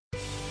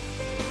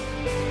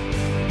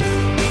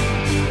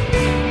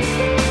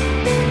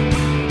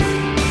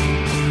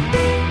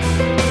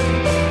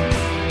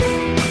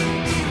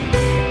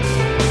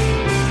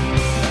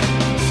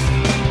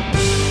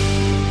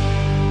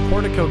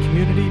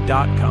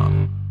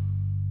www.trinity.com.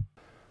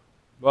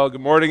 Well, good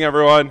morning,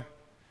 everyone.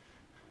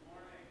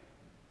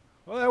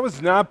 Well, that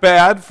was not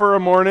bad for a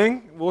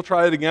morning. We'll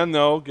try it again,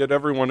 though, get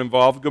everyone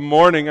involved. Good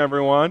morning,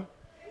 everyone.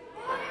 Good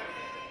morning.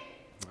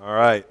 All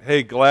right.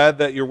 Hey, glad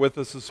that you're with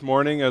us this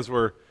morning as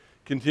we're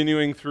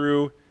continuing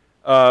through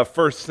 1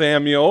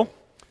 Samuel.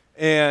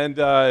 And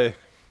want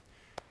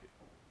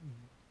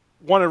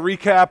to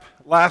recap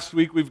last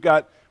week. We've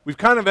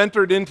kind of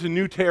entered into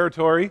new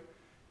territory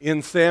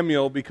in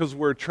Samuel because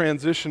we're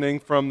transitioning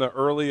from the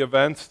early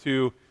events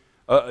to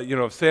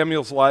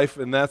Samuel's life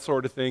and that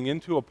sort of thing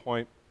into a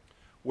point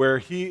where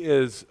he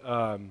is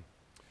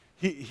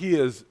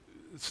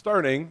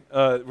starting.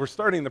 We're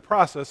starting the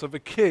process of a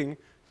king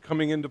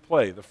coming into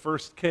play, the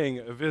first king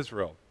of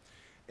Israel.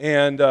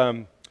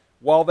 And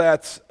while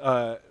that's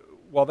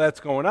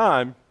going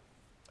on,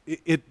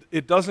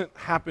 it doesn't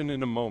happen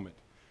in a moment.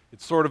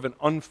 It's sort of an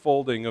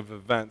unfolding of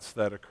events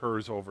that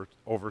occurs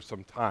over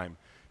some time,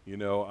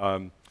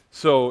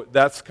 So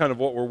that's kind of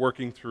what we're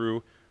working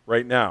through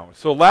right now.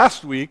 So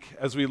last week,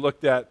 as we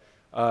looked at,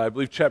 I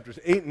believe chapters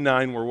 8 and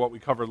 9 were what we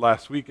covered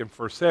last week in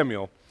 1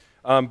 Samuel.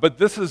 But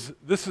this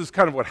is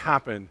kind of what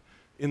happened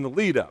in the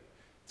lead up.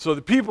 So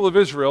the people of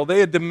Israel, they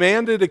had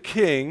demanded a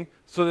king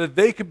so that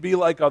they could be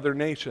like other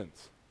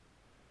nations.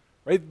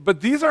 Right?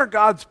 But these are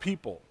God's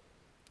people.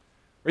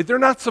 Right? They're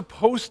not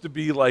supposed to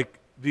be like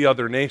the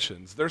other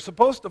nations. They're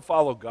supposed to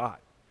follow God.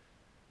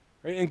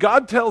 Right? And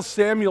God tells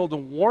Samuel to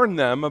warn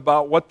them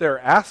about what they're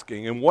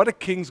asking and what a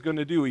king's going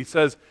to do. He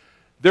says,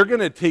 they're going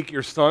to take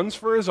your sons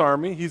for his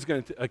army.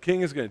 A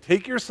king is going to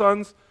take your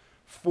sons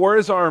for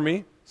his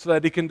army so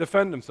that he can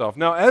defend himself.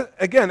 Now,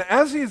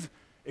 as he's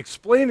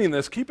explaining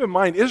this, keep in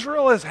mind,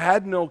 Israel has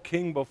had no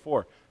king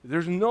before.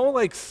 There's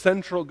no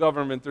central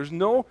government. There's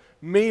no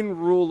main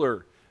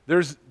ruler.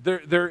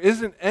 There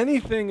isn't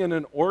anything in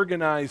an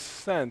organized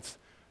sense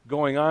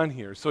going on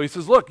here. So he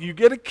says, look, you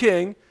get a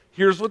king.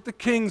 Here's what the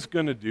king's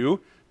going to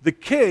do. The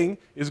king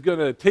is going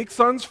to take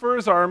sons for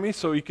his army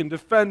so he can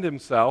defend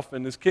himself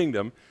and his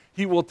kingdom.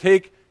 He will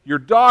take your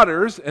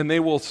daughters and they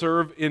will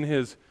serve in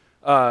his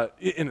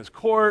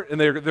court, and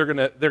they're going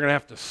to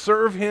have to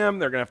serve him.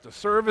 They're going to have to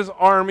serve his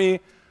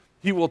army.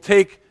 He will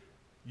take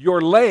your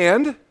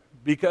land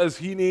because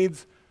he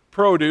needs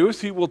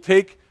produce. He will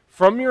take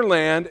from your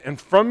land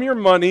and from your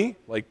money,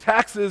 like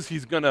taxes.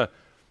 He's going to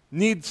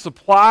need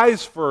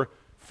supplies for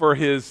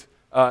his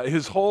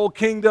whole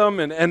kingdom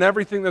and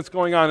everything that's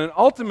going on. And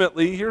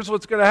ultimately, here's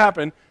what's going to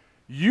happen.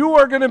 You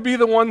are going to be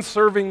the one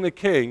serving the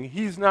king.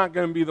 He's not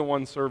going to be the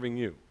one serving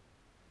you.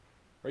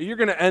 Right? You're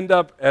going to end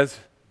up as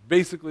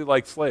basically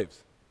like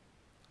slaves.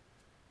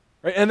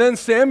 Right? And then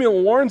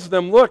Samuel warns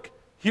them, look,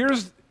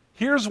 here's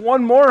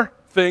one more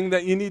thing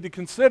that you need to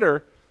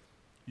consider.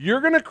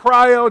 You're going to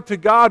cry out to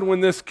God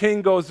when this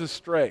king goes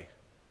astray.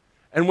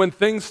 And when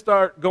things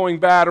start going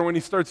bad or when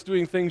he starts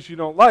doing things you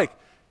don't like.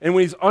 And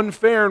when he's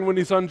unfair and when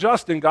he's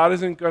unjust, and God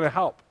isn't going to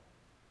help.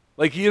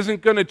 He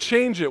isn't going to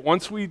change it.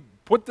 Once we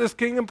put this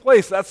king in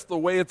place, that's the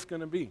way it's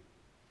going to be.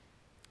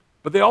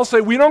 But they all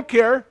say, we don't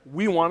care.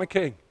 We want a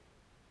king.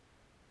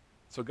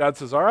 So God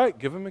says, all right,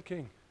 give him a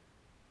king.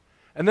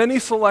 And then he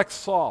selects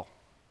Saul.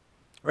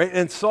 Right?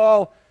 And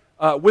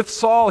with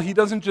Saul, he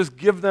doesn't just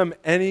give them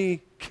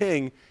any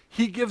king.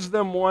 He gives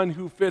them one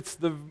who fits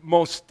the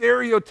most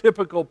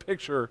stereotypical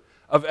picture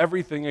of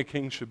everything a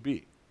king should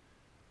be.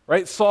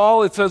 Right?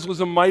 Saul, it says,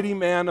 was a mighty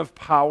man of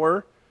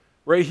power.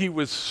 Right? He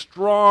was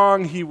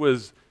strong.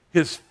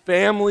 His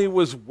family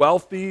was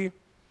wealthy.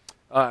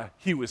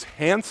 He was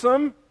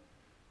handsome.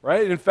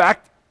 Right? In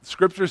fact,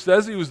 Scripture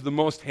says he was the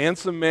most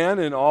handsome man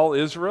in all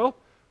Israel,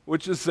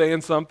 which is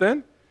saying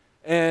something.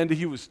 And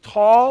he was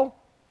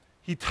tall.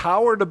 He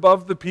towered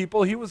above the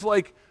people. He was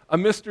like a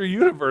Mr.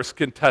 Universe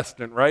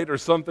contestant, right? Or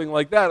something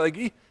like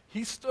that.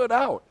 He stood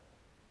out.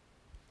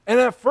 And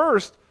at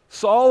first,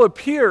 Saul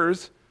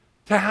appears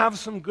to have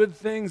some good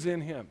things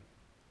in him.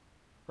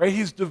 Right?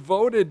 He's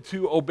devoted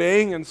to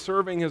obeying and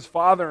serving his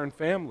father and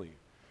family.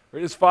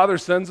 Right? His father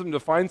sends him to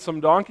find some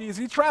donkeys.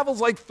 He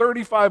travels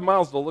 35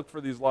 miles to look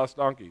for these lost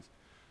donkeys.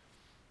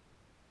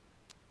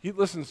 He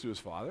listens to his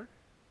father.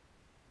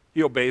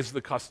 He obeys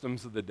the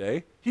customs of the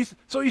day.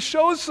 So he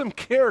shows some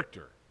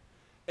character.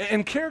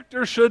 And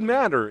character should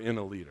matter in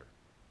a leader.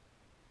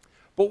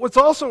 But what's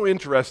also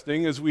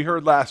interesting, as we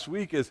heard last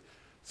week, is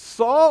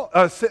Saul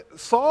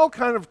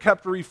kind of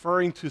kept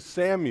referring to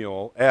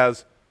Samuel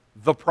as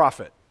the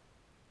prophet.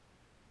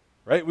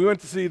 Right? We went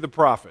to see the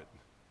prophet.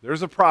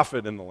 There's a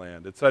prophet in the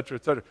land, etc.,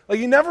 etc.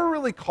 He never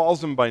really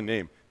calls him by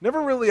name,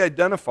 never really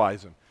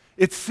identifies him.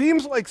 It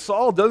seems like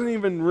Saul doesn't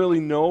even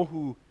really know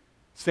who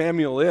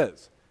Samuel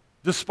is,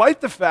 despite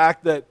the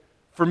fact that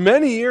for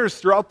many years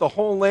throughout the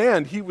whole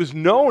land, he was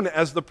known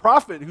as the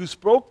prophet who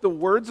spoke the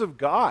words of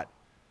God.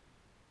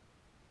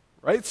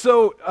 Right?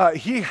 So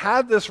he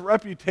had this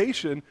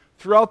reputation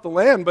throughout the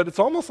land, but it's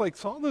almost like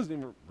Saul doesn't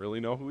even really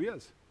know who he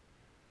is.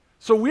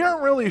 So we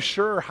aren't really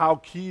sure how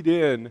keyed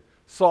in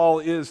Saul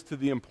is to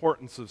the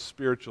importance of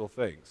spiritual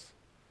things.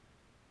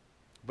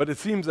 But it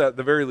seems at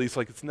the very least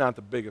like it's not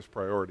the biggest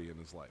priority in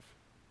his life.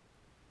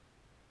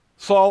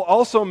 Saul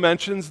also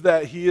mentions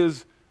that he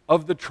is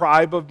of the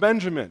tribe of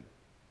Benjamin.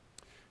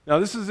 Now,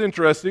 this is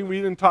interesting.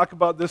 We didn't talk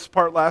about this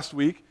part last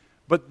week,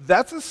 but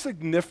that's a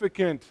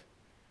significant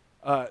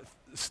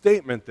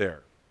statement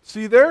there.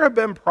 See, there have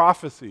been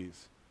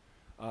prophecies,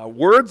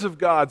 words of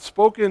God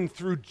spoken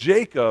through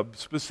Jacob,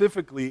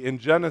 specifically in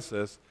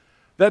Genesis,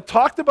 that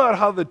talked about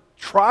how the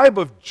tribe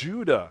of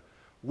Judah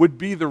would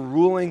be the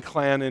ruling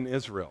clan in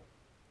Israel.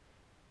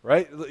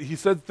 Right? He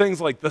said things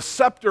like, the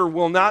scepter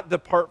will not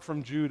depart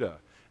from Judah,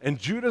 and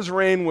Judah's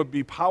reign would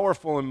be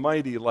powerful and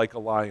mighty like a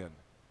lion.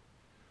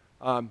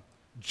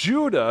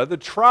 Judah, the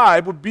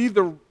tribe, would be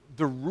the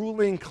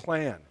ruling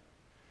clan.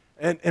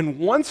 And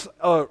once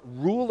a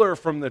ruler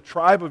from the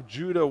tribe of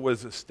Judah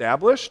was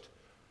established,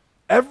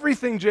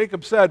 everything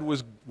Jacob said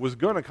was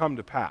going to come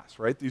to pass,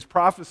 right? These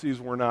prophecies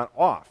were not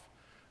off.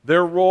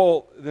 Their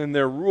role and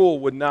their rule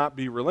would not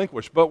be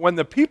relinquished. But when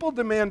the people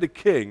demand a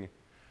king,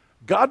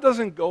 God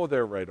doesn't go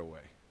there right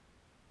away.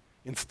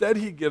 Instead,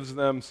 he gives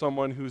them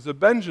someone who's a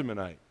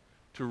Benjaminite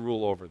to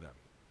rule over them.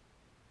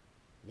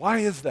 Why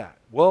is that?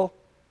 Well,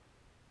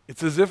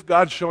 it's as if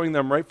God's showing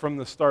them right from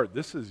the start,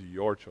 this is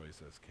your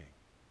choice as king.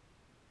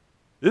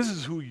 This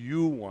is who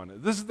you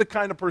want. This is the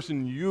kind of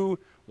person you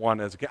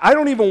want as a king. I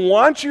don't even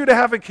want you to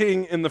have a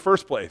king in the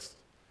first place.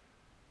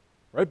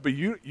 Right? But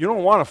you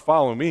don't want to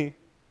follow me.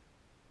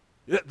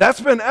 That's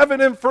been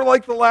evident for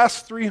like the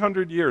last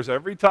 300 years.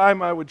 Every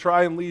time I would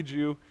try and lead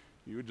you,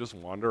 you would just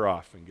wander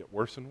off and get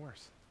worse and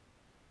worse.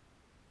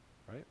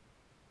 Right?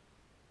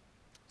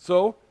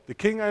 So, the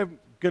king I'm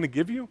going to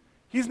give you,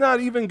 he's not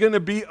even going to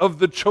be of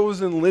the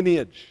chosen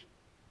lineage.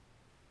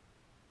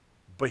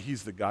 But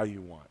he's the guy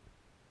you want.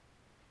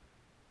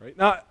 Right?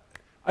 Now,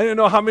 I don't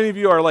know how many of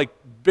you are like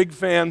big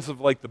fans of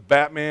like the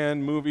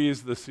Batman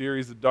movies, the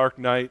series, the Dark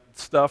Knight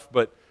stuff,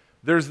 but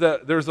there's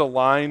a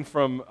line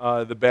from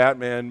the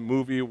Batman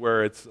movie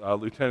where it's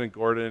Lieutenant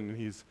Gordon, and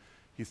he's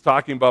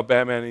talking about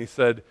Batman, and he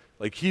said,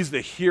 like, he's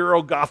the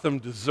hero Gotham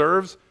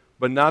deserves,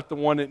 but not the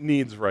one it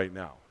needs right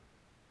now.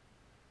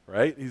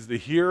 Right? He's the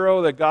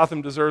hero that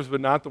Gotham deserves,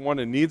 but not the one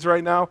it needs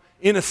right now.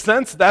 In a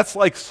sense, that's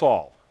like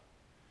Saul.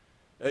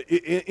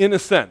 In a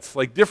sense,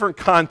 like different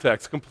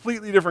context,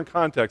 completely different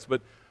context,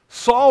 but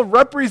Saul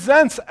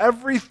represents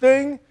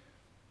everything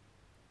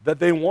that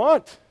they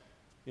want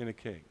in a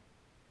king.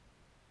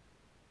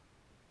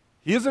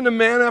 He isn't a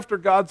man after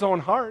God's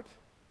own heart,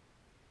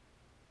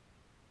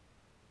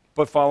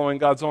 but following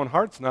God's own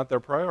heart's not their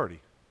priority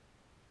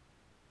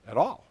at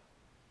all.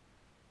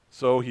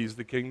 So he's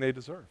the king they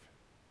deserve.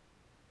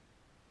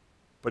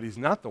 But he's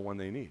not the one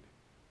they need.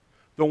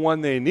 The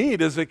one they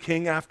need is a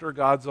king after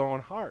God's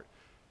own heart.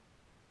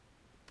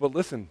 But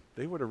listen,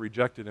 they would have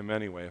rejected him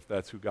anyway if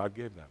that's who God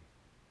gave them.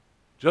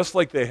 Just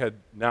like they had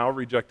now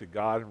rejected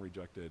God and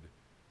rejected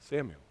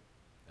Samuel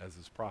as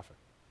his prophet.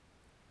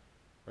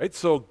 Right?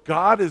 So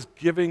God is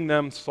giving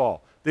them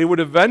Saul. They would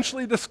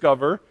eventually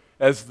discover,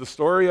 as the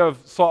story of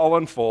Saul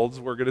unfolds,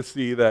 we're going to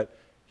see that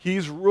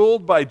he's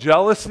ruled by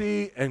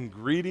jealousy and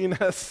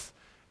greediness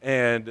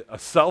and a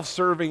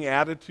self-serving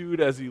attitude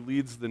as he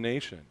leads the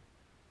nation.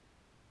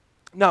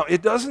 Now,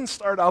 it doesn't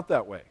start out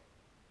that way,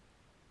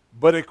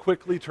 but it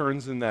quickly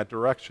turns in that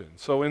direction.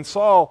 So in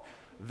Saul,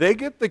 they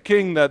get the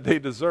king that they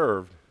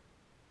deserved,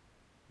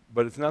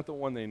 but it's not the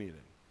one they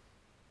needed.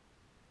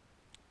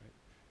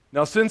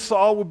 Now, since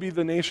Saul would be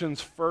the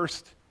nation's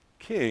first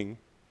king,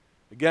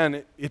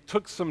 again, it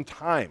took some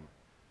time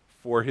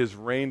for his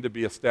reign to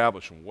be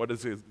established. And what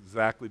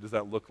exactly does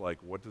that look like?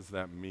 What does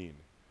that mean?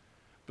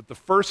 But the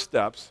first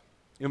steps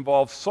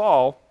involve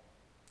Saul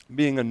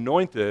being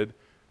anointed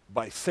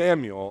by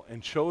Samuel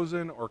and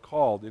chosen or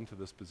called into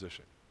this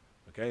position.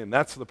 Okay, and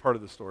that's the part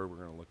of the story we're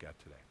going to look at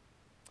today.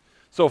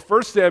 So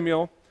 1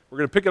 Samuel, we're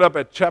going to pick it up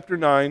at chapter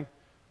 9,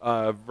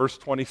 verse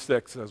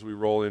 26 as we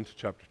roll into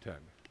chapter 10.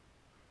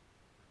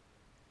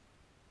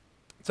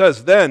 It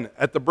says, "Then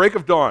at the break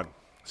of dawn,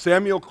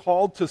 Samuel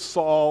called to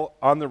Saul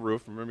on the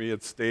roof." Remember, he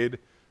had stayed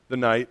the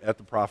night at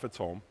the prophet's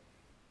home.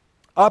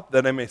 "Up,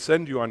 that I may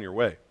send you on your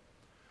way."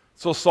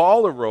 So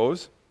Saul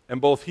arose, and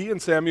both he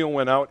and Samuel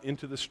went out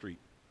into the street.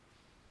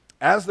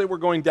 As they were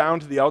going down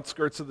to the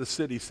outskirts of the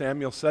city,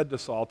 Samuel said to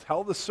Saul,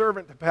 "Tell the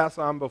servant to pass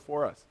on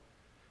before us.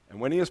 And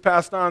when he has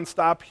passed on,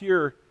 stop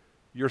here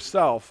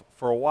yourself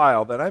for a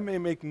while, that I may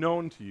make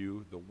known to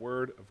you the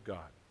word of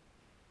God."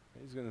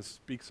 He's going to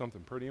speak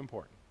something pretty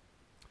important.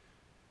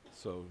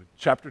 So,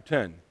 chapter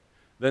 10.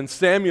 "Then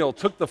Samuel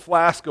took the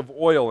flask of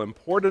oil and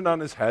poured it on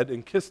his head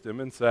and kissed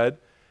him and said,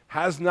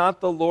 'Has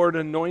not the Lord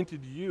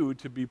anointed you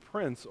to be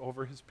prince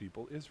over his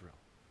people Israel?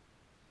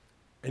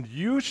 And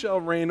you shall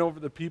reign over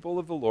the people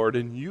of the Lord,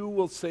 and you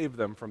will save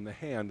them from the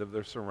hand of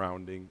their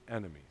surrounding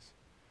enemies.'"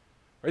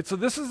 Right? So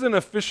this is an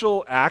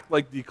official act,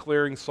 like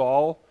declaring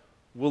Saul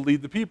will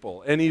lead the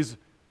people. And he's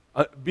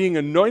being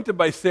anointed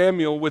by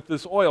Samuel with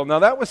this oil. Now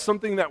that was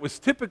something that was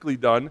typically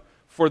done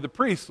for the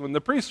priests when the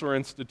priests were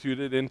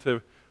instituted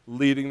into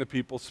leading the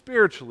people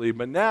spiritually.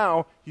 But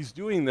now he's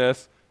doing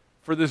this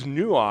for this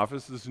new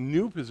office, this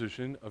new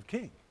position of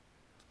king,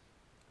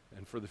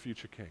 and for the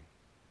future king.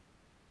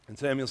 And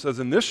Samuel says,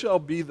 "And this shall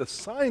be the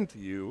sign to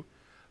you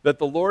that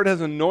the Lord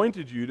has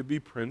anointed you to be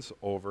prince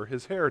over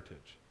his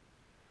heritage.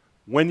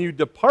 When you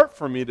depart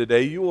from me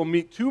today, you will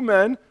meet two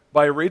men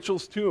by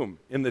Rachel's tomb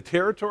in the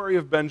territory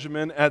of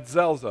Benjamin at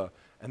Zelzah.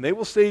 And they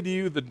will say to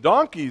you, 'The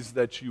donkeys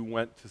that you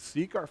went to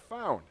seek are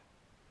found.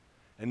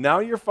 And now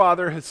your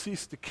father has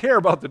ceased to care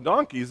about the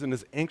donkeys and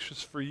is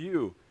anxious for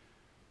you,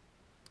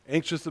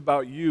 anxious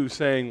about you,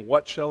 saying,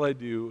 what shall I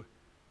do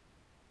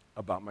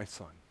about my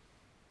son?'"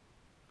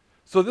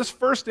 So this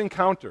first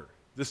encounter,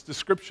 this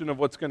description of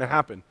what's going to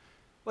happen,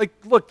 like,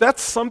 look,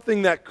 that's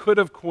something that could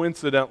have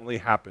coincidentally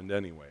happened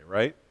anyway,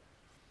 right?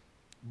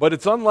 But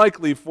it's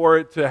unlikely for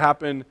it to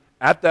happen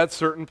at that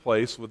certain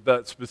place with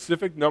that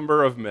specific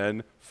number of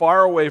men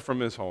far away from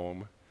his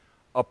home,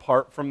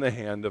 apart from the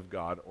hand of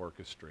God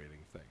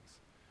orchestrating things.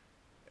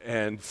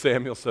 And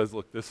Samuel says,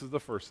 look, this is the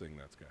first thing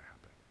that's going to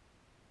happen.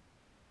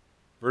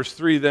 Verse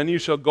 3, "Then you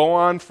shall go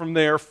on from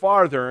there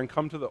farther and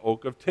come to the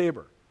oak of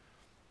Tabor.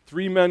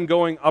 3 men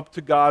going up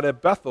to God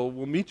at Bethel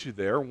will meet you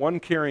there, one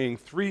carrying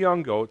 3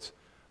 young goats,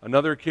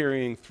 another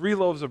carrying 3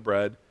 loaves of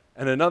bread,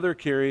 and another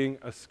carrying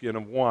a skin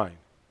of wine.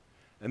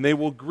 And they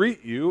will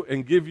greet you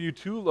and give you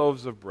 2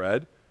 loaves of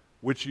bread,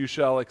 which you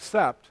shall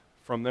accept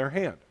from their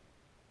hand."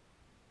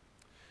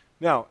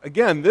 Now,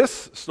 again,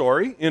 this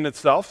story in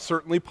itself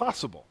certainly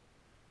possible,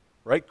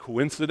 right?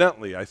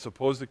 Coincidentally, I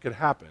suppose it could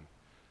happen.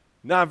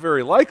 Not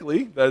very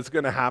likely that it's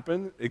going to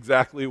happen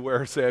exactly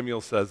where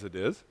Samuel says it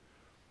is.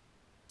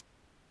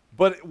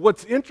 But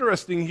what's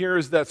interesting here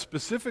is that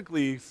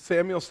specifically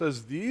Samuel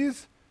says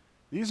these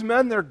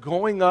men, they're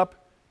going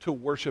up to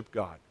worship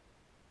God.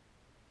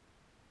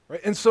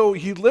 Right? And so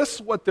he lists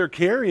what they're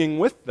carrying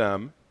with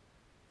them,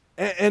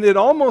 and it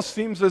almost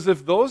seems as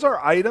if those are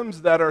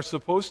items that are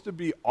supposed to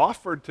be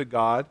offered to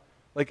God,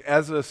 like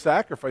as a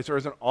sacrifice or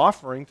as an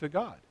offering to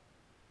God.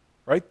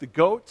 Right? The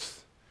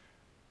goats,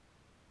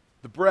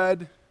 the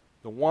bread,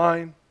 the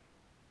wine.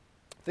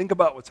 Think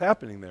about what's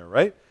happening there,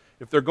 right?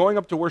 If they're going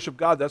up to worship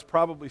God, that's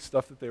probably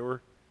stuff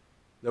that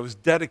was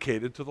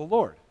dedicated to the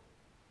Lord.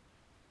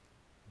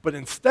 But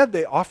instead,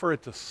 they offer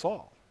it to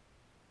Saul.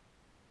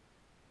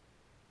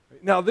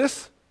 Now,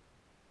 this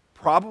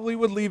probably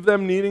would leave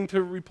them needing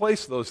to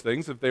replace those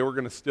things if they were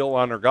going to still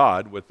honor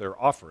God with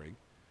their offering,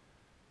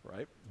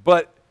 right?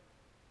 But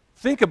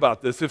think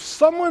about this. If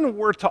someone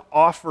were to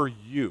offer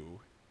you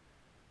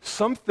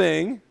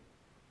something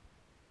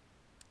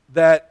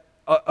that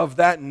of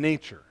that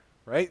nature,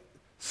 right?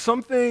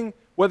 Something,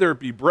 whether it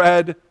be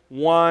bread,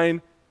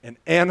 wine, an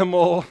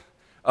animal,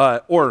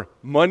 or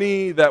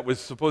money that was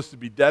supposed to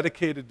be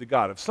dedicated to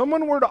God. If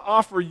someone were to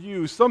offer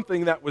you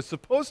something that was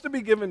supposed to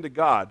be given to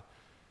God,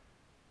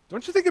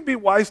 don't you think it'd be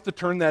wise to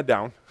turn that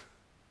down?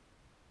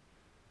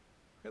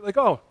 Like,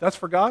 oh, that's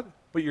for God,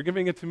 but you're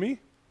giving it to me?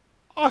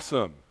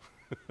 Awesome.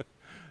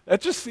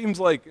 That just seems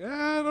like,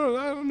 I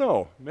don't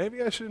know.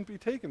 Maybe I shouldn't be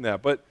taking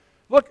that. But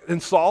look,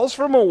 and Saul's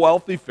from a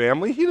wealthy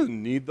family. He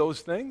doesn't need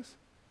those things.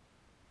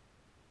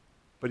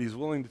 But he's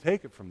willing to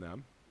take it from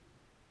them.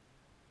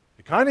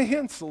 It kind of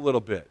hints a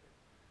little bit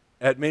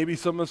at maybe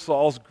some of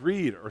Saul's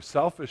greed or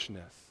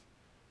selfishness.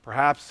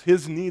 Perhaps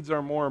his needs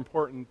are more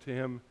important to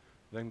him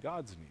than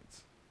God's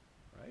needs.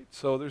 Right?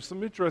 So there's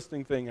some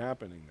interesting thing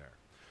happening there.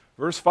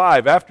 Verse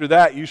 5, "After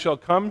that you shall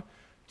come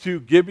to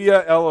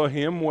Gibeah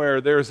Elohim, where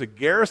there is a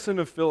garrison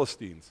of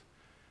Philistines.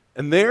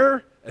 And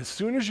there, as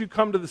soon as you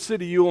come to the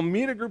city, you will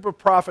meet a group of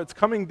prophets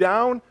coming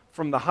down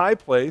from the high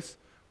place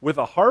with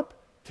a harp,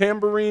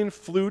 tambourine,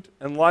 flute,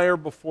 and lyre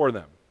before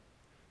them,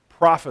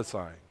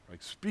 prophesying,"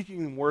 like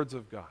speaking words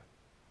of God.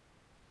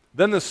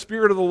 "Then the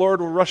Spirit of the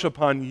Lord will rush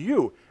upon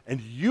you, and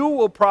you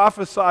will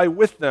prophesy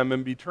with them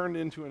and be turned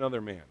into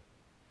another man."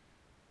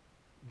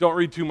 Don't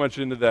read too much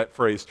into that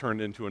phrase,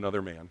 "turned into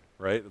another man,"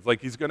 right? It's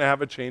like he's going to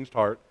have a changed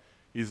heart.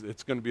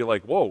 It's going to be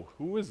like, whoa,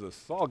 who is this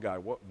Saul guy?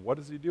 What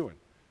is he doing?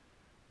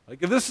 Like,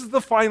 this is the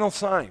final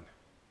sign.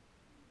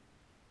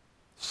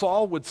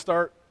 Saul would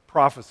start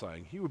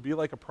prophesying. He would be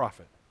like a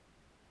prophet.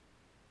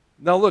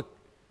 Now look,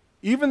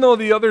 even though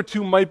the other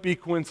two might be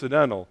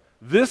coincidental,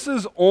 this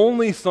is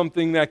only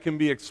something that can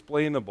be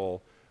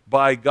explainable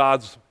by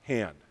God's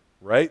hand,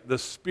 right? The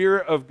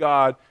Spirit of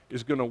God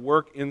is going to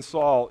work in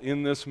Saul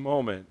in this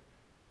moment.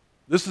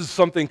 This is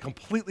something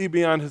completely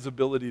beyond his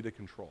ability to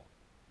control.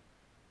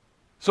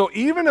 So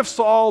even if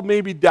Saul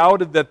maybe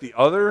doubted that the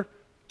other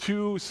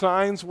 2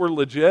 signs were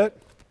legit,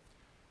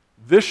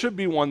 this should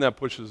be one that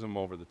pushes him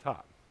over the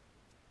top.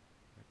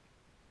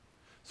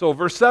 So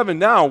verse 7,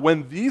 "Now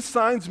when these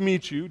signs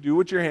meet you, do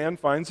what your hand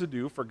finds to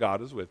do, for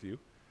God is with you.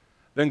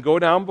 Then go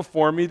down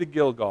before me to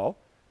Gilgal,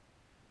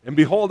 and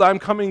behold, I'm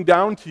coming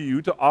down to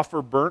you to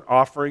offer burnt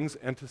offerings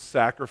and to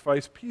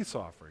sacrifice peace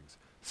offerings.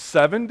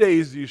 7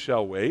 days you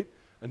shall wait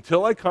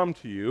until I come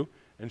to you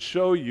and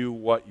show you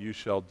what you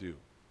shall do."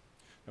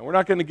 Now, we're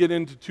not going to get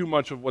into too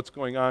much of what's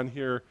going on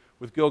here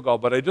with Gilgal,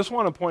 but I just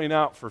want to point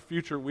out for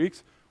future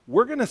weeks,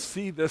 we're going to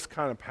see this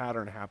kind of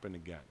pattern happen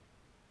again.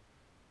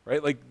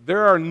 Right? Like,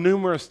 there are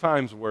numerous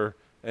times where,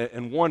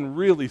 and one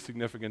really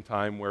significant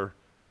time where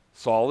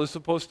Saul is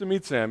supposed to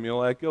meet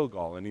Samuel at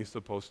Gilgal, and he's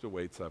supposed to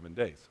wait 7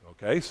 days.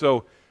 Okay,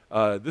 so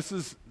this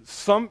is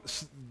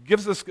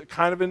gives us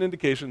kind of an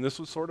indication this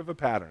was sort of a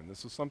pattern.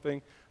 This was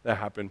something that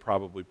happened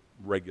probably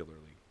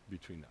regularly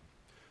between them.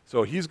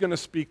 So he's going to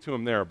speak to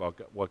him there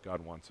about what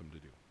God wants him to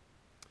do.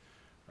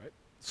 Right?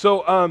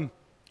 So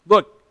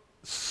look,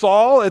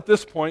 Saul at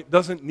this point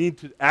doesn't need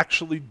to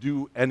actually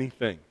do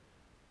anything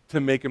to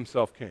make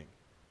himself king.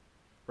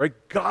 Right?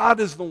 God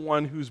is the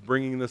one who's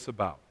bringing this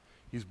about.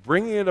 He's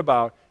bringing it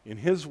about in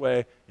his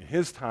way, in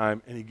his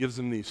time, and he gives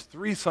him these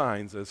 3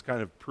 signs as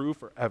kind of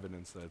proof or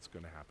evidence that it's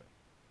going to happen.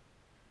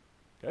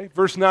 Okay?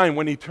 Verse 9,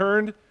 when he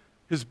turned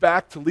his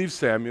back to leave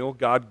Samuel,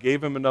 God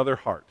gave him another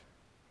heart.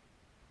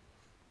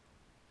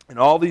 And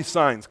all these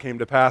signs came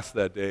to pass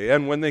that day.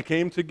 And when they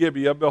came to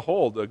Gibeah,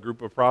 behold, a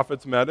group of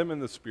prophets met him,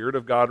 and the Spirit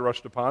of God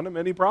rushed upon him,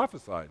 and he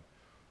prophesied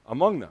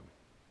among them.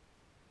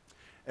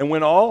 And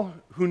when all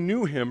who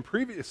knew him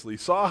previously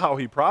saw how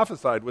he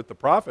prophesied with the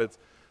prophets,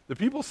 the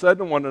people said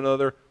to one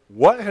another,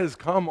 what has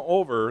come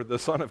over the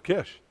son of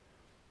Kish?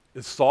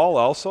 Is Saul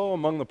also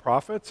among the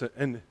prophets?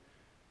 And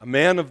a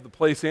man of the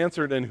place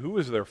answered, and who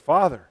is their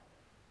father?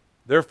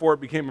 Therefore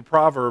it became a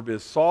proverb,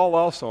 is Saul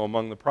also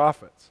among the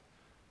prophets?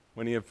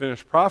 When he had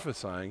finished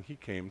prophesying, he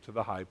came to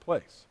the high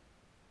place.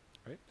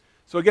 Right?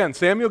 So again,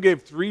 Samuel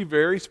gave 3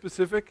 very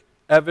specific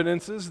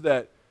evidences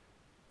that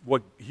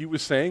what he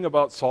was saying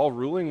about Saul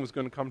ruling was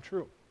going to come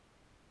true.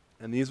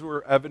 And these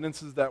were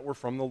evidences that were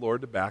from the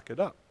Lord to back it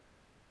up.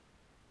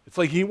 It's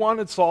like he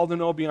wanted Saul to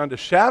know beyond a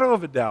shadow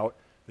of a doubt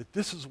that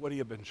this is what he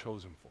had been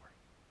chosen for.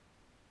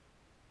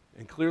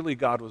 And clearly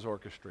God was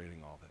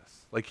orchestrating all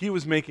this. Like he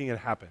was making it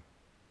happen.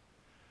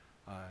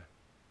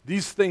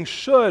 These things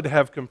should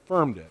have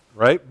confirmed it,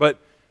 right? But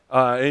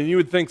and you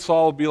would think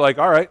Saul would be like,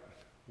 all right,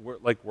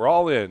 we're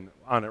all in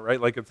on it,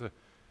 right? Like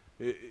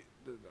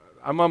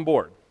I'm on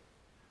board.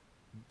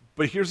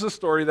 But here's the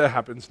story that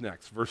happens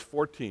next. Verse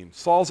 14.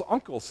 Saul's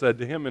uncle said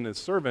to him and his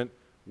servant,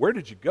 where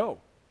did you go?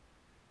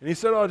 And he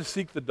said, to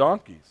seek the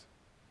donkeys.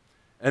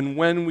 And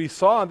when we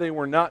saw they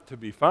were not to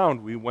be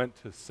found, we went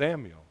to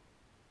Samuel.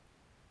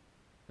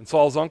 And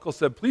Saul's uncle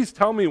said, please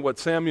tell me what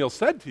Samuel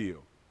said to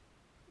you.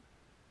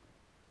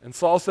 And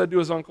Saul said to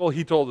his uncle,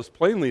 he told us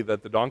plainly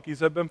that the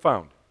donkeys have been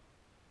found.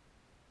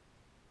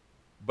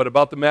 But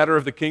about the matter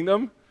of the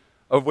kingdom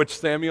of which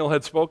Samuel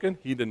had spoken,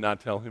 he did not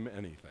tell him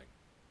anything.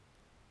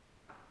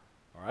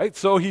 All right,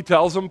 so he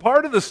tells him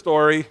part of the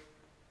story.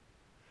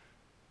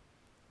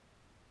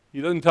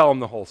 He doesn't tell him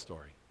the whole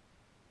story.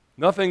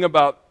 Nothing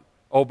about,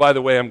 oh, by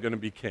the way, I'm going to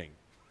be king.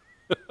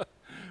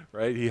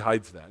 Right? He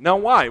hides that. Now,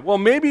 why? Well,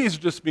 maybe he's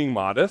just being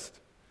modest.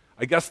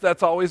 I guess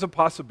that's always a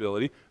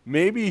possibility.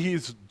 Maybe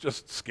he's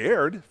just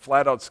scared,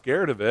 flat out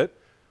scared of it.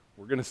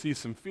 We're going to see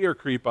some fear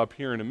creep up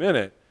here in a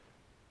minute.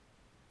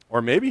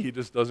 Or maybe he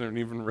just doesn't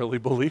even really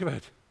believe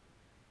it.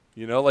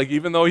 You know, like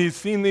even though he's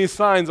seen these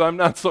signs, I'm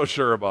not so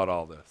sure about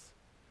all this.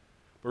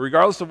 But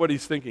regardless of what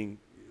he's thinking,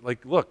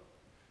 like, look,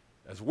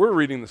 as we're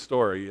reading the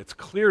story, it's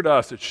clear to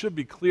us, it should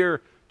be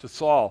clear to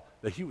Saul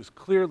that he was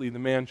clearly the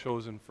man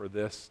chosen for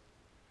this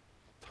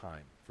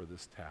time, for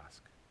this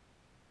task.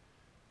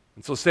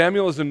 And so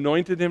Samuel has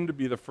anointed him to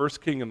be the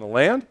first king in the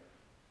land.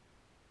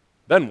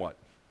 Then what?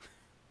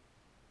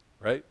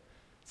 Right?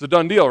 It's a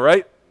done deal,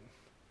 right?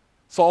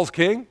 Saul's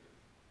king?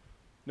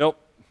 Nope.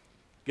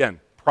 Again,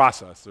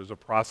 process. There's a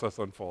process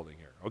unfolding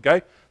here,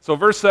 okay? So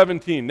verse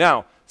 17.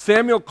 Now,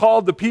 Samuel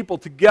called the people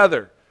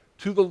together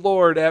to the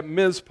Lord at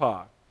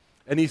Mizpah.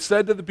 And he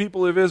said to the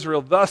people of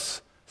Israel,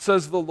 thus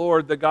says the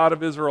Lord, the God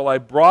of Israel, I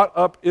brought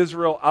up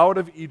Israel out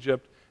of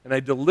Egypt, and I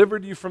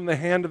delivered you from the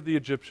hand of the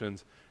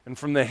Egyptians, and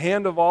from the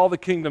hand of all the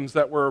kingdoms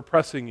that were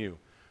oppressing you.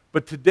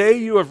 But today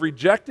you have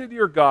rejected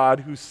your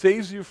God, who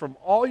saves you from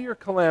all your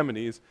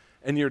calamities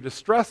and your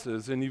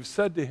distresses, and you've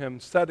said to him,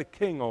 set a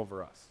king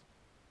over us.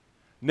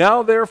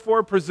 Now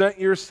therefore present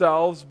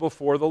yourselves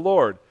before the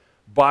Lord,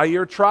 by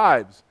your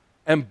tribes,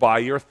 and by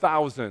your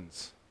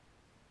thousands.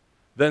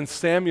 Then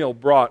Samuel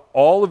brought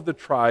all of the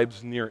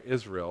tribes near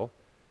Israel,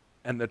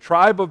 and the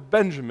tribe of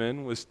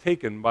Benjamin was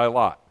taken by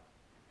lot.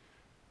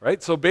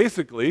 Right? So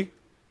basically,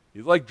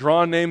 he's like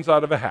drawing names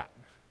out of a hat,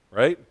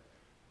 right?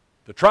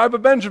 The tribe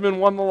of Benjamin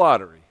won the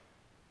lottery.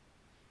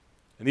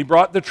 And he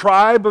brought the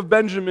tribe of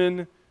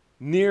Benjamin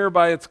near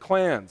by its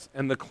clans,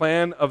 and the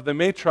clan of the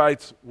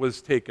Matrites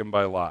was taken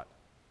by lot.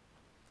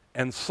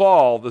 And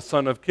Saul, the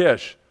son of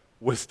Kish,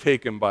 was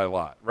taken by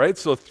lot, right?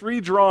 So 3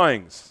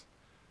 drawings,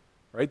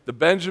 right? The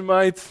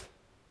Benjamites,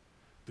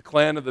 the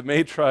clan of the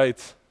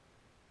Matrites,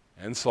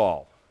 and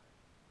Saul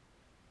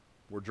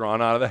were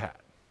drawn out of the hat.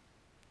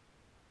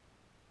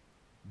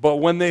 But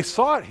when they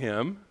sought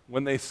him,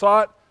 when they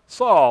sought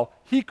Saul,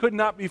 he could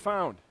not be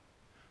found.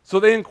 So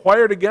they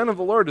inquired again of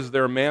the Lord, is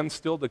there a man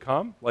still to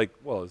come? Like,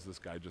 well, has this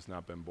guy just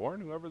not been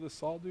born, whoever this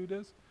Saul dude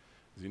is?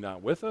 Is he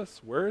not with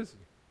us? Where is he?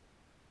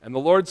 And the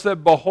Lord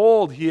said,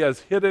 behold, he has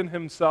hidden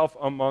himself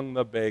among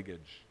the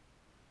baggage.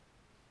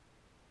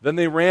 Then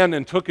they ran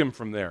and took him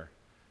from there.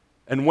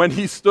 And when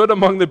he stood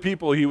among the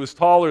people, he was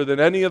taller than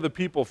any of the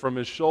people from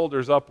his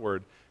shoulders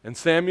upward. And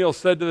Samuel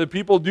said to the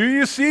people, "Do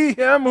you see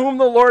him whom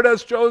the Lord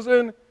has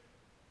chosen?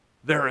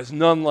 There is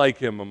none like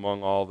him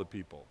among all the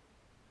people."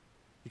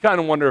 You kind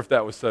of wonder if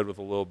that was said with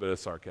a little bit of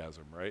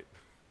sarcasm, right?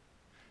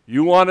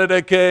 You wanted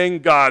a king,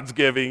 God's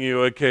giving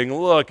you a king.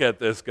 Look at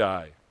this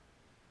guy.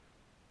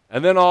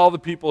 And then all the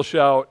people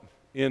shout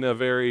in a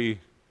very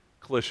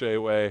cliche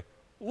way,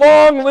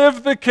 "Long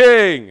live the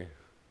king!"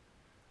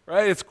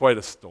 Right? It's quite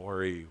a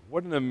story.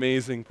 What an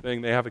amazing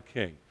thing. They have a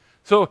king.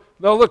 So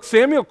now look,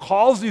 Samuel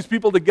calls these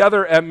people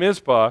together at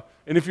Mizpah.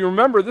 And if you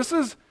remember, this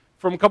is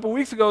from a couple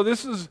weeks ago,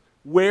 this is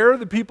where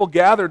the people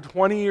gathered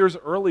 20 years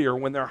earlier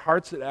when their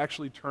hearts had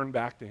actually turned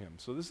back to him.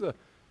 So this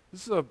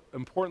is an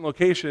important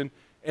location.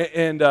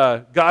 And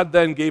God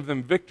then gave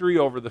them victory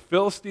over the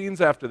Philistines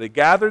after they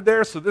gathered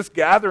there. So this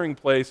gathering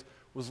place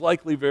was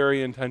likely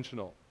very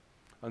intentional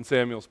on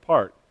Samuel's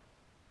part.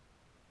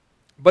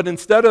 But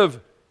instead of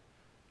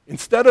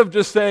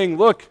just saying,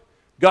 "Look,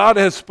 God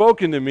has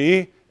spoken to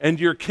me, and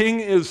your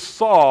king is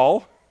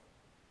Saul,"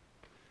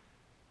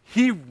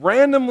 he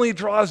randomly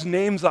draws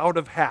names out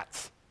of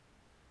hats.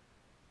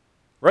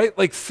 Right?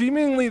 Like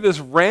seemingly this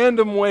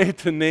random way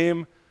to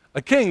name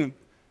a king.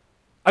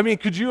 I mean,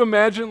 could you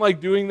imagine like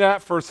doing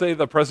that for, say,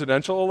 the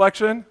presidential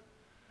election?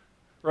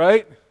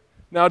 Right?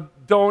 Now,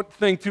 don't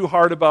think too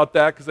hard about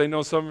that because I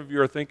know some of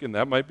you are thinking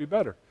that might be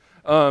better.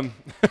 But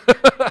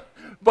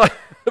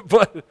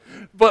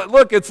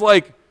look, it's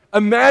like,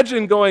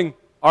 imagine going,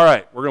 all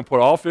right, we're going to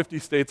put all 50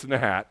 states in a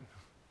hat.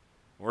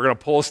 We're going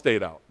to pull a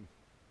state out.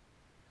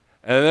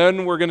 And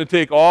then we're going to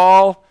take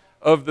all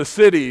of the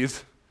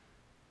cities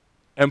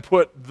and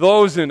put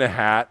those in a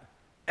hat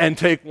and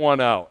take one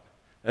out.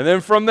 And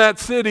then from that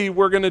city,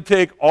 we're going to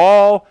take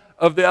all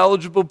of the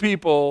eligible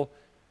people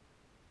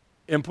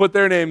and put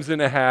their names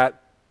in a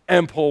hat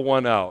and pull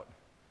one out.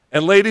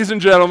 And ladies and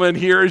gentlemen,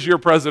 here is your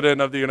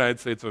president of the United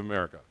States of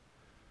America.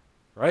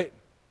 Right?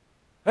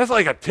 That's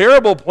like a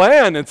terrible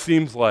plan, it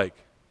seems like.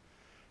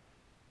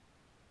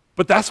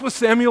 But that's what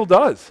Samuel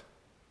does.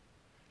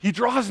 He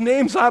draws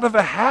names out of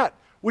a hat,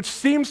 which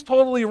seems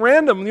totally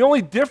random. The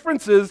only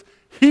difference is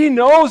he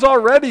knows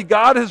already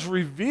God has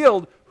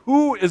revealed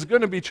who is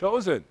going to be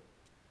chosen.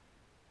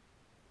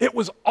 It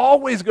was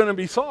always going to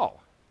be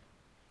Saul.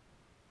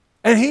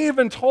 And he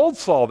even told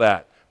Saul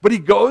that. But he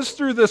goes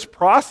through this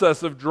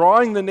process of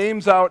drawing the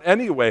names out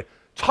anyway.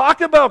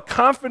 Talk about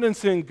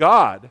confidence in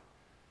God.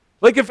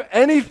 Like if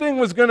anything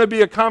was going to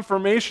be a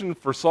confirmation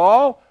for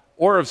Saul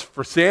or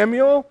for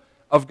Samuel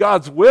of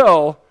God's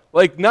will,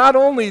 like not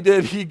only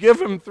did he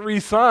give him 3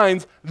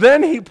 signs,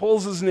 then he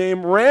pulls his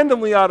name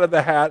randomly out of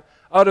the hat,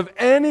 out of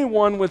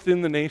anyone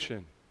within the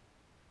nation.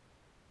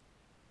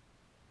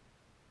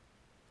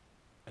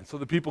 And so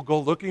the people go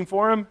looking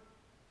for him,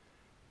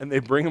 and they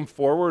bring him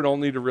forward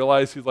only to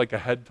realize he's like a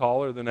head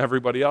taller than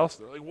everybody else.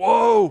 They're like,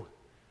 whoa,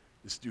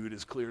 this dude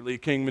is clearly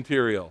king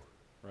material,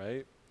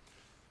 right?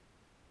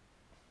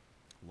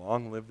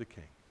 Long live the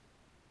king.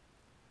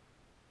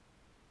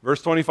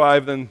 Verse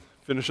 25, then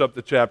finish up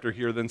the chapter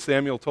here. Then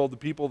Samuel told the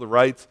people the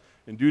rights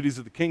and duties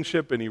of the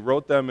kingship, and he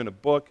wrote them in a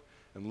book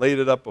and laid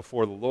it up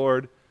before the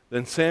Lord.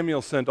 Then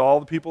Samuel sent all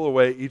the people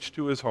away, each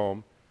to his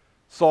home.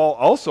 Saul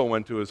also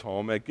went to his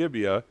home at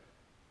Gibeah,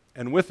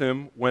 and with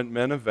him went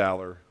men of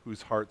valor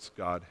whose hearts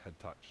God had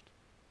touched.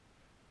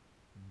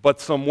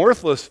 But some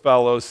worthless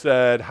fellows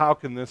said, "How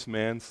can this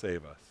man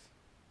save us?"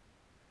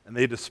 And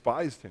they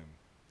despised him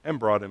and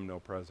brought him no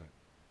present.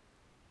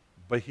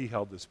 But he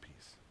held his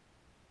peace.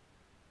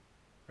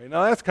 Right,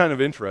 now that's kind of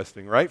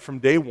interesting, right? From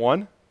day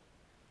one,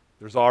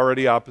 there's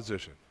already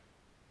opposition.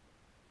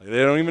 Like, they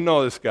don't even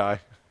know this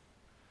guy,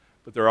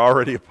 but they're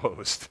already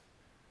opposed.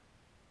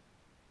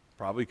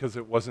 Probably because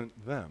it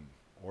wasn't them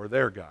or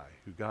their guy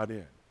who got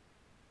in.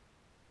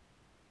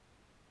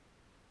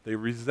 They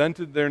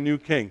resented their new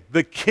king,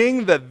 the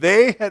king that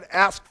they had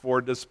asked for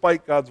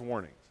despite God's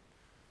warnings.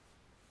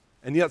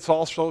 And yet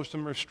Saul shows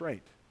some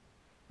restraint.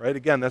 Right?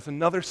 Again, that's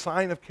another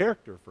sign of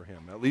character for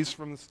him, at least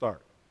from the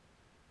start.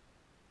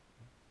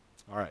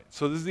 All right,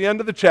 so this is the end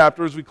of the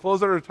chapter. As we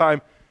close out our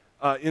time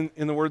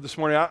in the Word this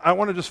morning, I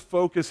want to just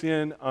focus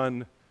in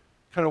on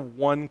kind of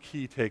one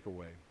key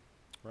takeaway.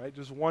 Right?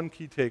 Just one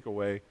key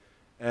takeaway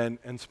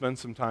and spend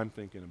some time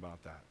thinking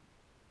about that.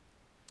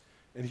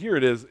 And here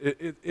it is.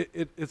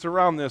 It's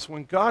around this.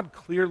 When God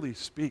clearly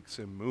speaks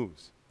and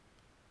moves,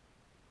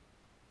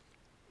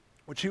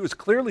 which he was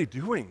clearly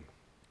doing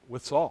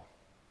with Saul,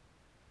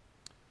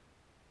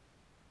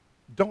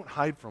 don't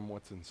hide from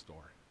what's in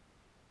store.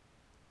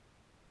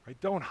 Right?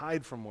 Don't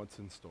hide from what's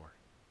in store.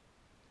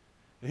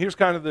 And here's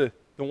kind of the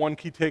one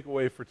key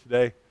takeaway for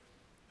today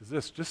is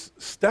this.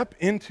 Just step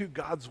into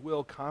God's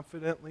will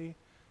confidently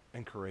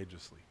and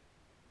courageously.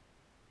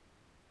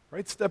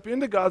 Right? Step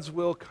into God's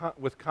will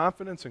with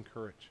confidence and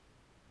courage.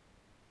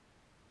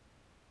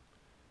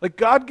 Like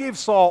God gave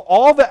Saul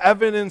all the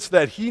evidence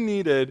that he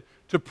needed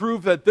to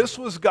prove that this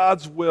was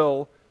God's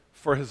will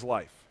for his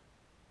life.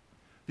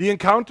 The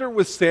encounter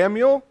with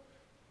Samuel,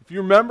 if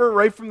you remember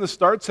right from the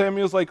start,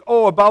 Samuel's like,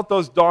 "Oh, about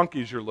those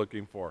donkeys you're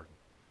looking for."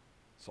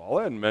 Saul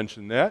hadn't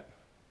mentioned that.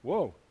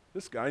 Whoa,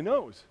 this guy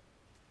knows.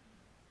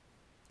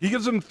 He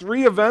gives him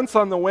 3 events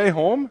on the way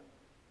home,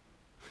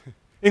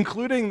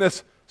 including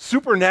this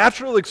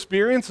supernatural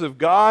experience of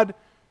God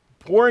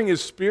pouring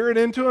his Spirit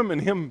into him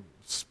and him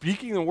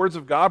speaking the words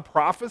of God,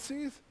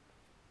 prophecies.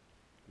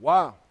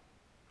 Wow.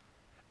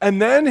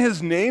 And then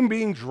his name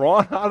being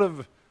drawn out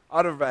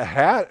of a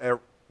hat at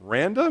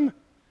random.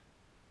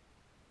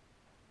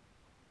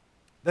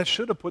 That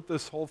should have put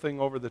this whole thing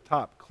over the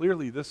top.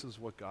 Clearly, this is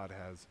what God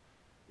has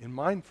in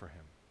mind for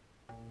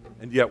him.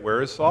 And yet,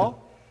 where is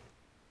Saul?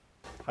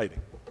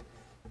 Hiding.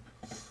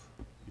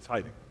 He's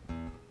hiding.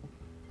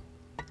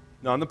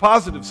 Now, on the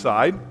positive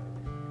side,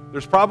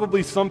 there's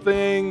probably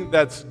something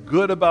that's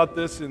good about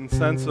this in the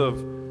sense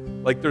of,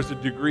 like, there's a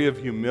degree of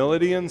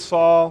humility in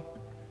Saul.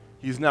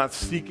 He's not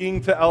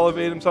seeking to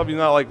elevate himself. He's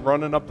not, like,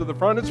 running up to the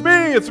front. It's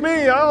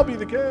me, I'll be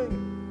the king.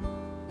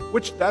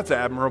 Which, that's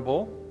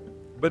admirable.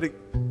 But it,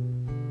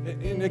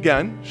 and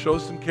again,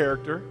 shows some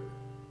character.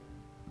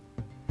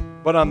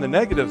 But on the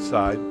negative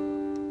side,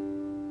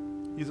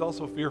 he's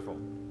also fearful.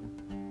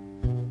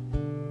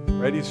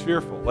 Right? He's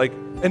fearful. Like,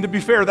 and to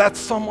be fair, that's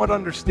somewhat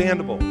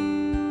understandable.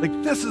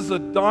 Like, this is a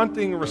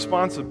daunting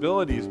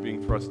responsibility he's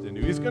being thrust into.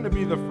 He's going to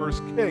be the first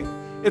king.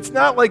 It's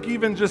not like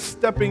even just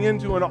stepping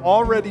into an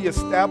already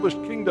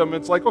established kingdom.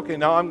 It's like, okay,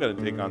 now I'm going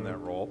to take on that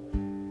role.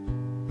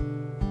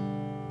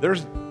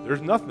 There's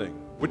nothing,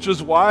 which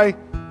is why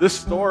this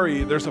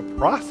story, there's a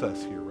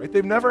process here, right?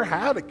 They've never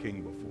had a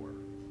king before.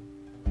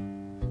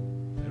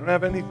 They don't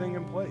have anything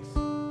in place.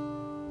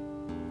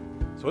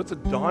 So it's a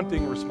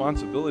daunting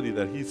responsibility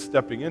that he's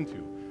stepping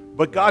into.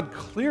 But God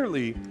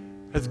clearly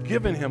has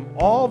given him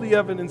all the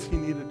evidence he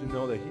needed to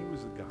know that he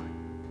was the guy.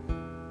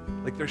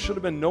 Like, there should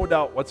have been no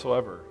doubt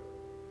whatsoever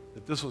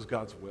that this was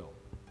God's will.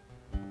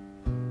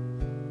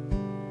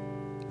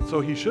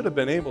 So he should have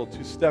been able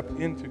to step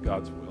into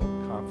God's will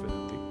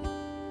confidently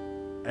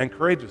and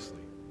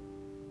courageously.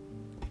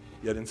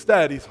 Yet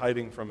instead, he's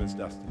hiding from his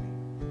destiny.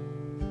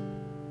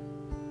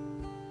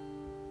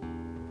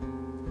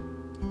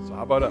 So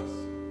how about us?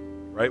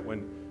 Right?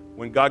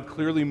 When God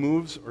clearly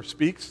moves or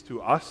speaks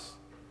to us,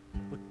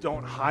 look,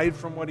 don't hide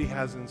from what he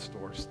has in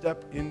store.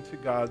 Step into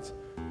God's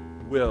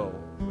will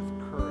with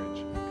courage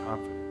and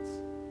confidence.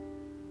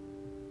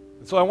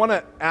 And so I want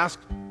to ask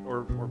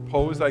or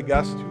pose, I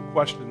guess, 2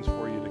 questions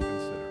for you to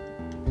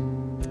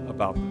consider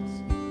about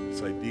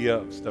this idea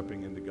of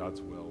stepping into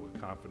God's will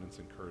with confidence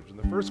and courage. And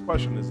the first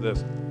question is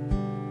this: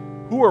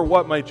 who or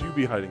what might you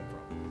be hiding from?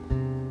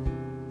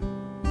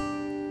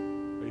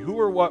 Who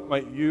or what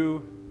might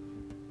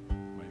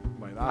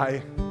I be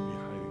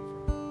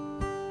hiding from?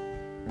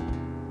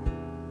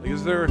 Like,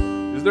 is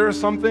there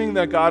something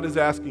that God is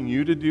asking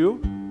you to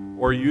do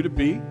or you to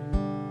be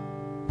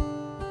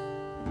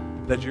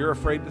that you're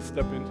afraid to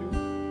step into?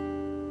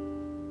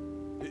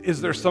 Is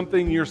there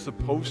something you're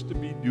supposed to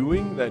be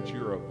doing that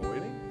you're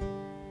avoiding?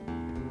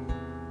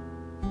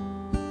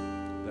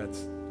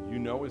 That's,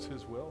 is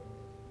his will?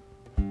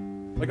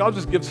 Like, I'll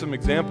just give some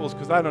examples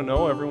because I don't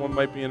know, everyone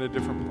might be in a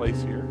different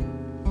place here.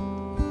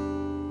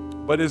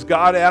 But is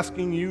God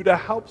asking you to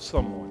help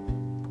someone?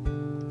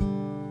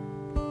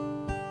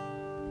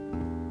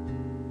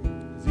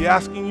 Is he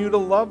asking you to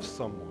love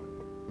someone?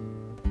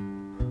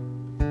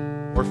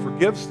 Or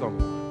forgive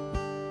someone?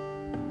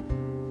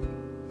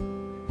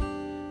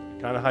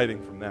 You're kind of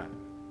hiding from that.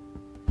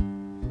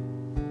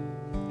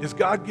 Is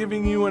God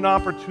giving you an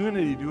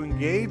opportunity to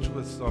engage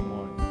with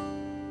someone?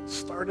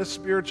 Start a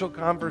spiritual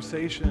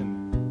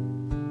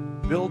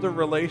conversation. Build a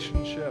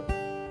relationship.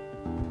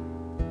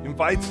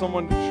 Invite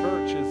someone to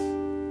church.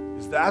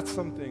 Is that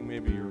something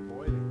maybe you're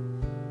avoiding?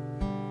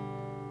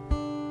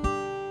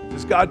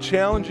 Is God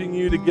challenging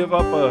you to give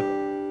up a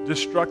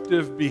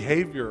destructive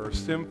behavior or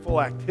sinful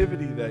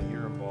activity that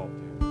you're involved in?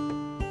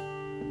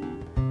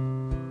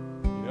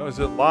 Is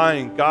it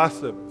lying,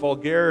 gossip,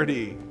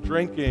 vulgarity,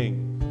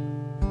 drinking,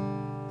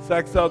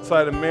 sex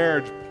outside of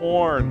marriage,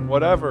 porn,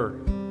 whatever?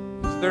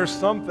 Is there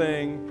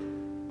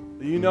something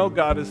that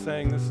God is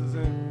saying, this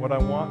isn't what I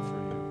want for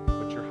you,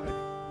 but you're hiding?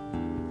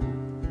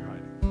 You're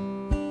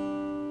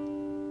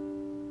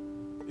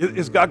hiding.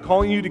 Is God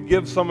calling you to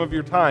give some of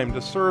your time,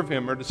 to serve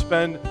him, or to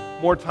spend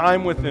more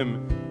time with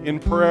him in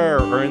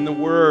prayer or in the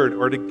Word,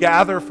 or to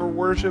gather for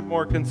worship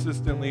more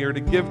consistently, or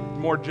to give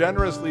more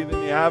generously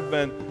than you have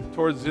been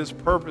towards his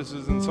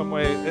purposes in some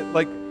way?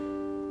 But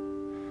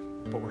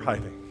we're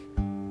hiding.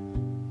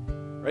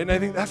 Right? And I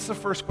think that's the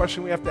first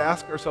question we have to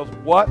ask ourselves.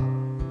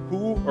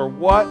 Who, or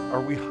what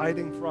are we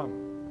hiding from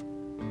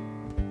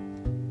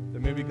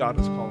that maybe God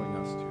is calling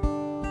us to?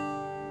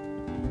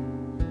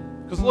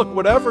 Because look,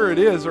 whatever it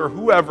is or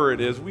whoever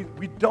it is,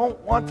 we don't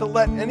want to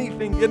let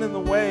anything get in the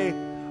way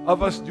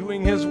of us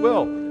doing his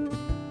will.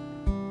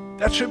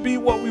 That should be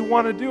what we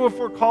want to do. If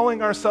we're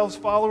calling ourselves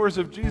followers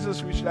of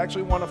Jesus, we should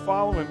actually want to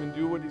follow him and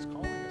do what he's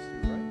calling us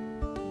to,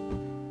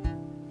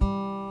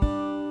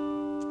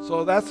 right?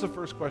 So that's the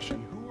first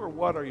question. Who or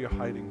what are you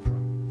hiding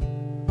from?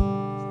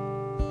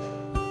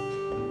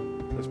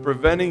 That's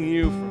preventing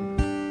you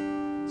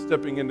from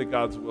stepping into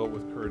God's will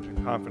with courage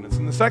and confidence.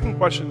 And the second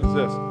question is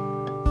this: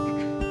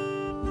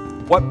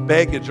 what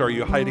baggage are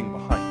you hiding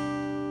behind?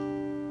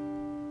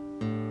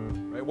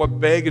 what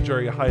baggage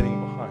are you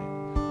hiding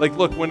behind? Like,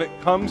 look, when it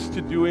comes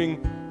to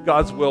doing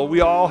God's will,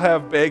 we all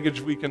have baggage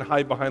we can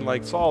hide behind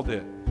like Saul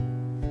did.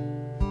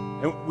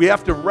 And we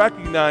have to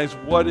recognize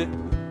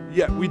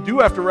we do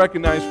have to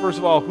recognize, first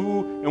of all,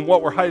 who and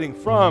what we're hiding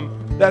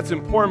from. That's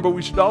important, but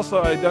we should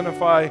also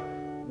identify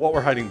what we're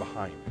hiding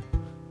behind.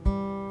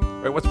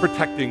 Right? What's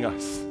protecting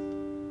us?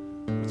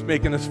 What's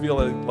making us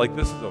feel like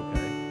this is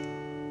okay?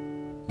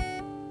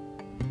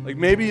 Like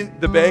maybe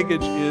the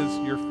baggage is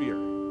your fear,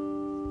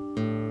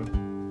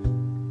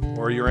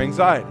 or your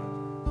anxiety,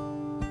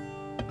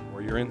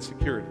 or your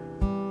insecurity.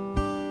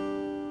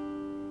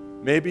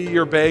 Maybe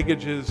your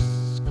baggage is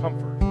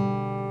comfort,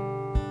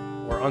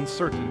 or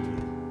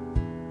uncertainty,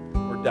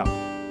 or doubt.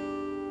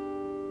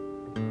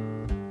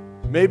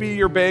 Maybe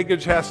your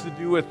baggage has to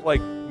do with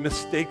like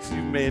mistakes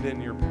you've made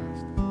in your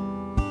past.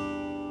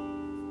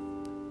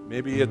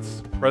 Maybe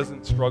it's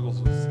present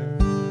struggles with sin.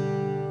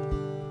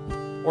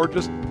 Or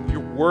just you're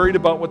worried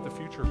about what the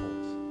future holds.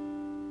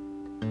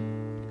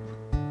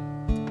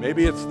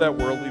 Maybe it's that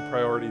worldly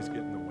priorities get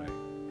in the way.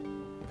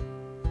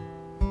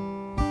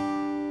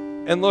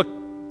 And look,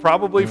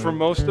 probably for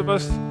most of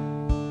us,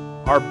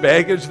 our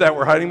baggage that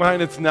we're hiding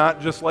behind, it's not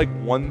just like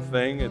one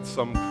thing, it's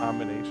some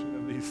combination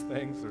of these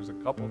things. There's a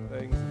couple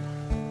things.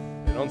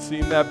 They don't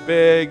seem that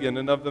big in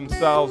and of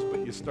themselves,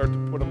 but you start to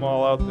put them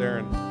all out there,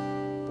 and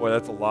boy,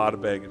 that's a lot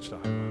of baggage to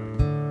hide behind.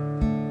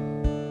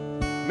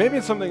 Maybe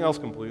it's something else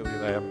completely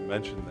that I haven't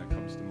mentioned that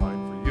comes to mind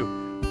for you.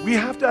 We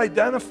have to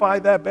identify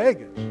that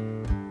baggage.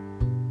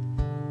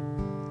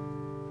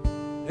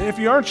 And if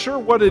you aren't sure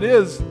what it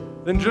is,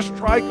 then just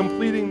try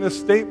completing this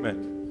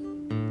statement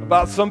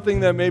about something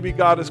that maybe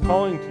God is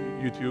calling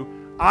you to.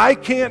 I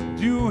can't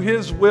do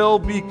His will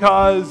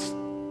because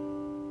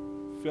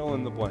fill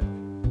in the blank.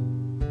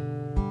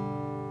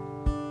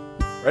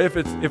 Right?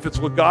 If it's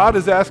what God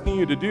is asking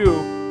you to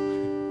do,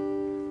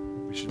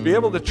 we should be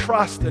able to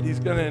trust that He's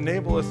going to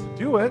enable us to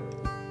do it.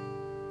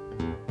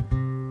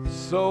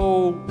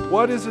 So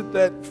what is it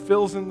that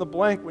fills in the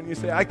blank when you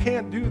say, I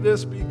can't do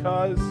this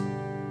because...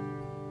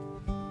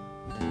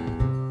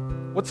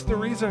 What's the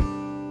reason?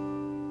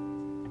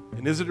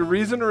 And is it a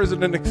reason or is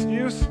it an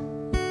excuse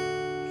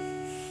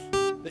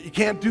that you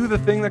can't do the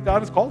thing that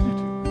God has called you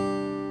to?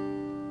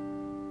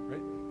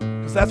 Right?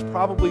 Because that's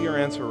probably your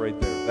answer right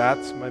there.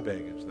 That's my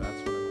baggage.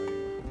 That's what I'm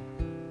hiding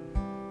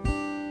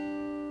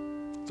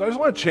behind. So I just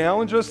want to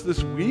challenge us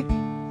this week.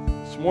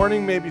 This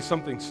morning, maybe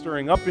something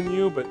stirring up in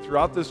you, but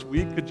throughout this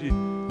week, could you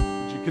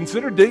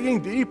consider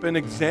digging deep and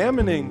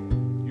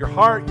examining your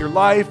heart, your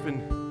life,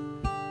 and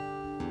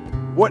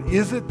what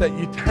is it that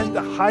you tend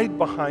to hide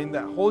behind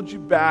that holds you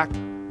back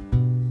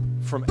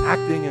from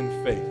acting in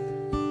faith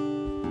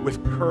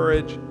with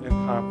courage and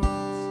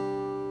confidence?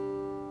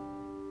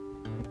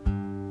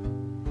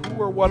 Who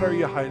or what are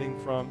you hiding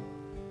from?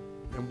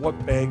 And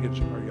what baggage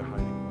are you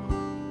hiding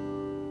behind?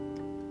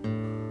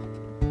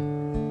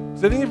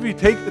 Because I think if you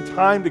take the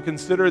time to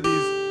consider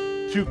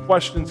these two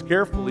questions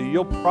carefully,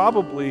 you'll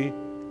probably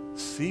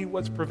see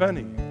what's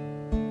preventing you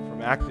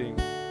from acting,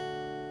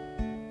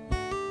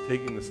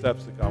 taking the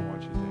steps that God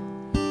wants you to take.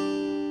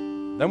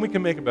 Then we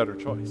can make a better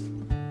choice.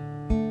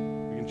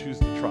 We can choose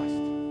to trust.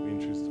 We can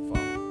choose to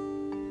follow.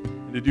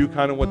 And to do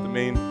kind of what the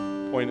main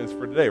point is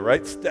for today,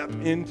 right? Step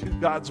into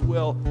God's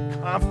will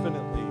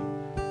confidently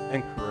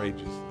and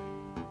courageously.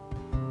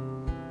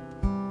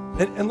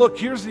 And look,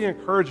 here's the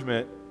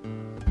encouragement.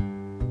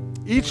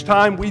 Each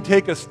time we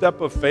take a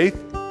step of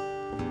faith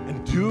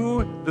and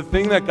do the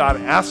thing that God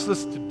asks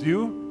us to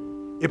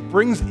do, it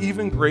brings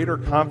even greater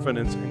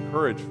confidence and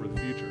courage for the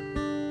future.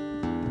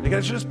 Like,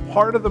 it's just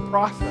part of the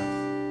process.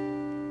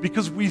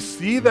 Because we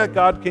see that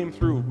God came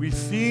through. We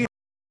see.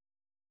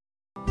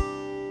 So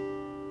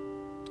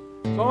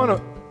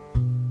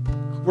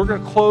we're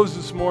going to close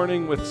this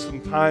morning with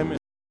some time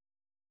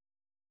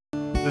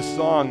in this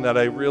song that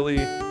I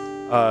really,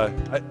 I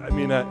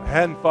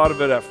hadn't thought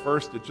of it at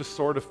first. It just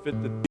sort of fit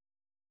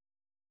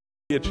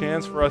a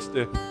chance for us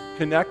to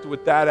connect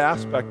with that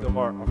aspect of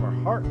our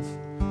hearts.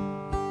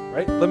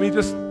 Right? Let me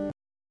just,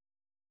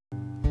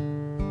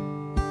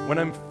 when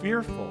I'm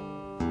fearful,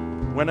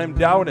 when I'm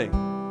doubting,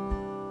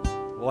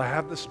 will I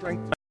have the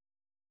strength?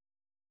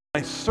 Am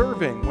I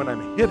serving when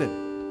I'm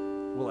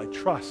hidden? Will I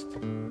trust?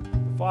 The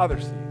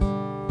Father sees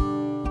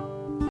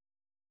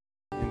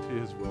into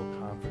His will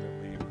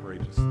confidently and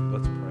courageously.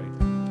 Let's pray,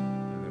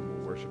 and then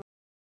we'll worship.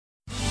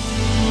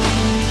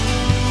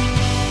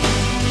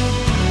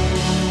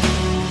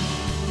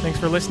 Thanks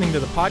for listening to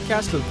the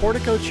podcast of the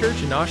Portico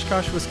Church in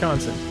Oshkosh,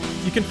 Wisconsin.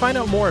 You can find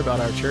out more about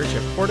our church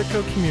at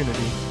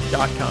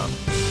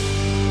porticocommunity.com.